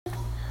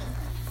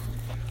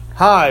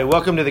Hi,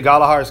 welcome to the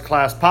Galahars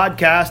Class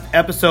Podcast,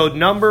 episode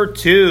number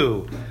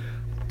 2.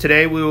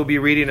 Today we will be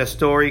reading a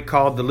story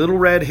called The Little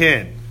Red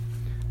Hen.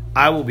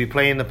 I will be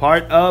playing the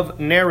part of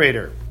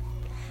narrator.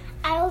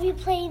 I will be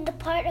playing the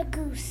part of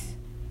Goose.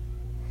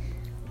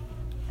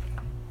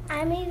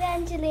 I'm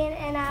Evangeline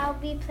and I'll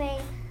be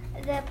playing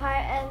the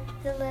part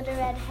of the Little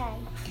Red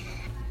Hen.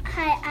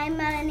 Hi, I'm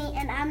Melanie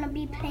and I'm going to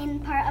be playing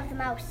the part of the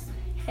mouse.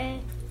 Hey,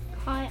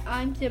 hi,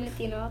 I'm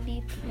Timothy and I'll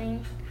be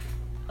playing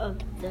of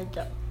the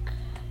duck.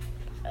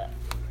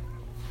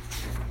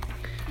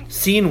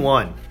 Scene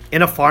 1.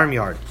 In a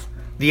farmyard.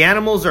 The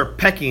animals are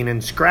pecking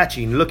and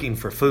scratching looking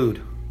for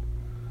food.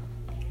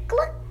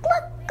 Gluck,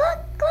 gluck,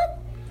 gluck, gluck.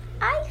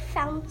 I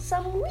found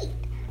some wheat.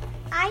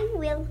 I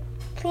will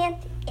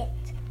plant it.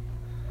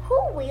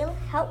 Who will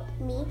help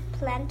me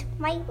plant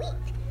my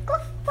wheat?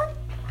 Gluck, gluck.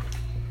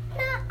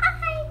 Not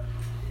I.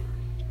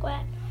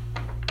 Quack,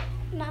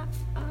 not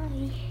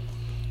I.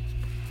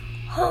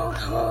 Honk,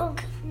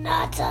 honk,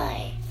 not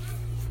I.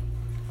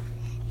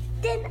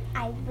 Then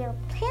I will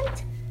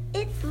plant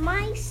it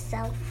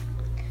myself.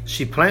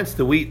 She plants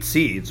the wheat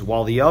seeds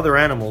while the other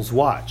animals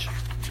watch.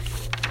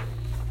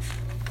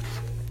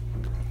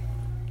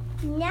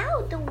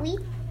 Now the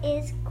wheat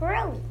is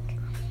growing.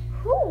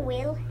 Who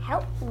will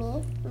help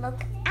me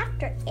look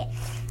after it?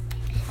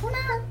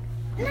 No,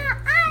 not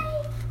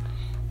I.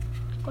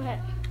 Quack,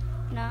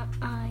 not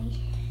I.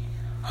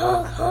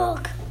 Honk,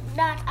 honk,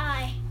 not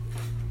I.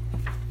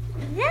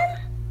 Then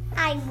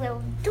I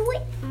will do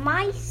it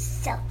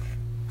myself.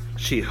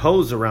 She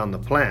hoes around the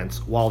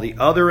plants while the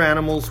other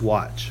animals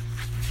watch.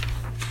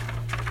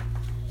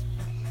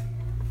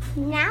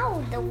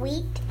 Now the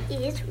wheat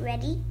is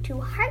ready to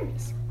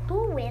harvest.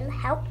 Who will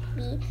help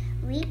me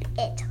reap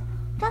it?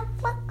 Pluck,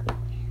 pluck.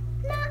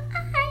 Not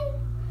I.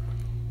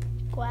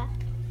 Quack,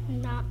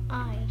 not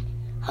I.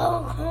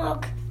 Honk,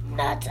 honk,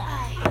 not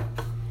I.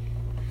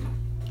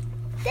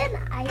 Then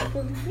I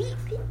will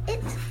reap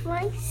it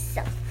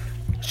myself.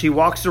 She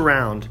walks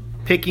around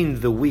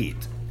picking the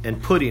wheat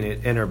and putting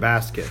it in her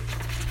basket.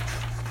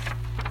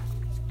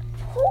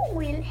 Who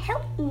will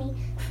help me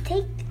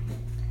take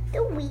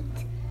the wheat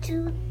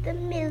to the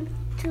mill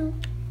to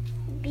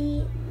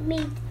be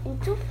made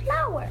into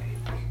flour?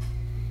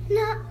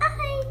 Not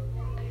I.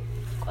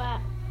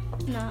 Quack,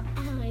 not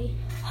I.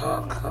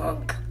 Honk,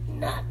 honk,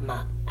 not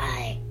my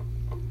I.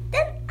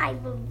 Then I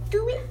will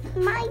do it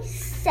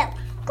myself.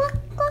 Cluck,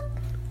 cluck.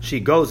 She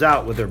goes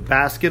out with her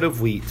basket of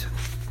wheat.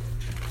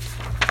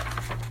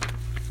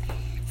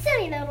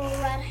 Silly little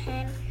red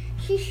hen.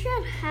 She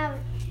should have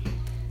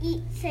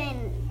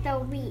eaten the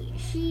wheat.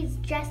 She's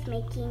just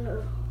making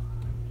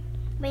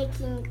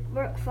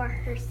work for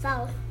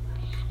herself.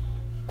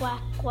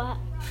 Quack, quack,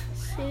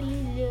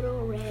 silly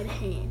little red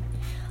hen.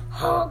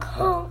 Honk,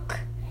 honk.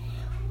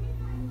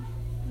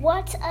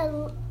 What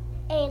a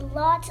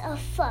lot of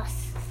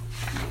fuss.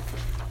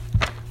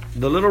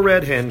 The little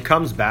red hen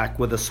comes back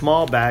with a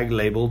small bag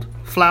labeled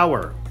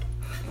flour.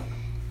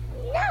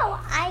 Now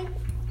I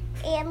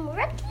am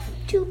ready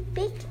to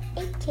bake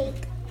a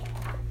cake.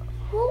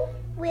 Who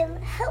will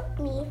help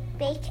me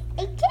bake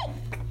a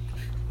cake?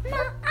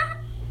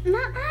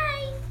 Not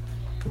I.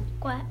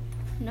 Quack,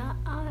 not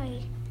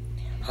I.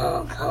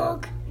 Honk,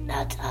 honk,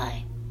 not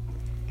I.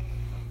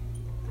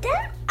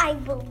 Then I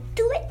will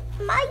do it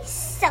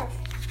myself.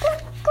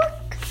 Cluck,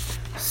 cluck.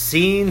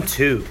 Scene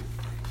 2.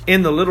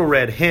 In the little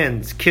red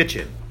hen's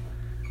kitchen.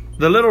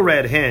 The little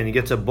red hen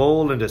gets a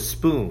bowl and a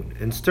spoon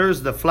and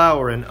stirs the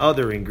flour and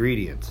other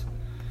ingredients.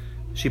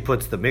 She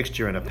puts the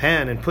mixture in a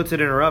pan and puts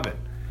it in her oven.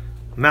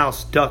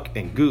 Mouse, duck,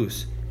 and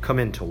goose come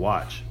in to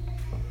watch.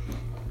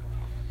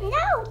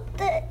 Now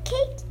the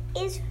cake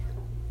is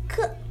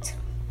cooked.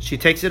 She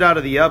takes it out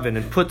of the oven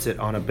and puts it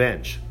on a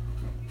bench.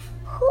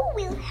 Who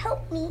will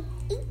help me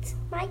eat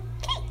my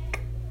cake?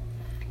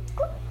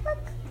 Cluck, cluck.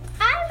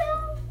 I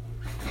will.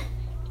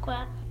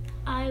 Quack,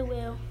 I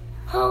will.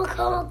 Honk,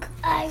 honk,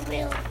 I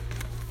will.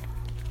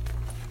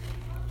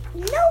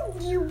 No,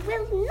 you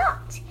will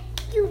not.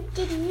 You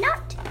did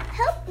not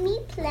help me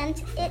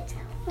plant it,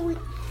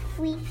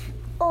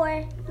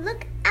 or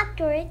look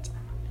after it,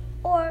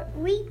 or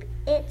reap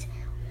it,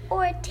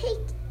 or take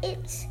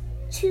it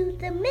to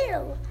the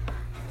mill.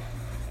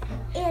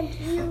 And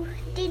you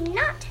did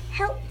not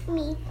help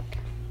me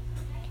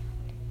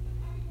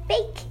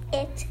bake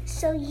it,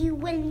 so you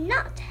will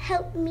not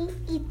help me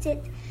eat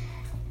it.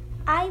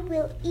 I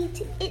will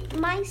eat it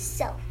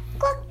myself.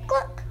 Cluck,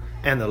 cluck.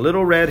 And the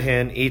little red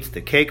hen eats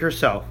the cake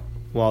herself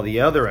while the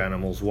other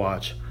animals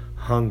watch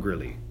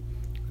hungrily.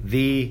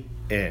 The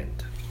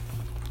end.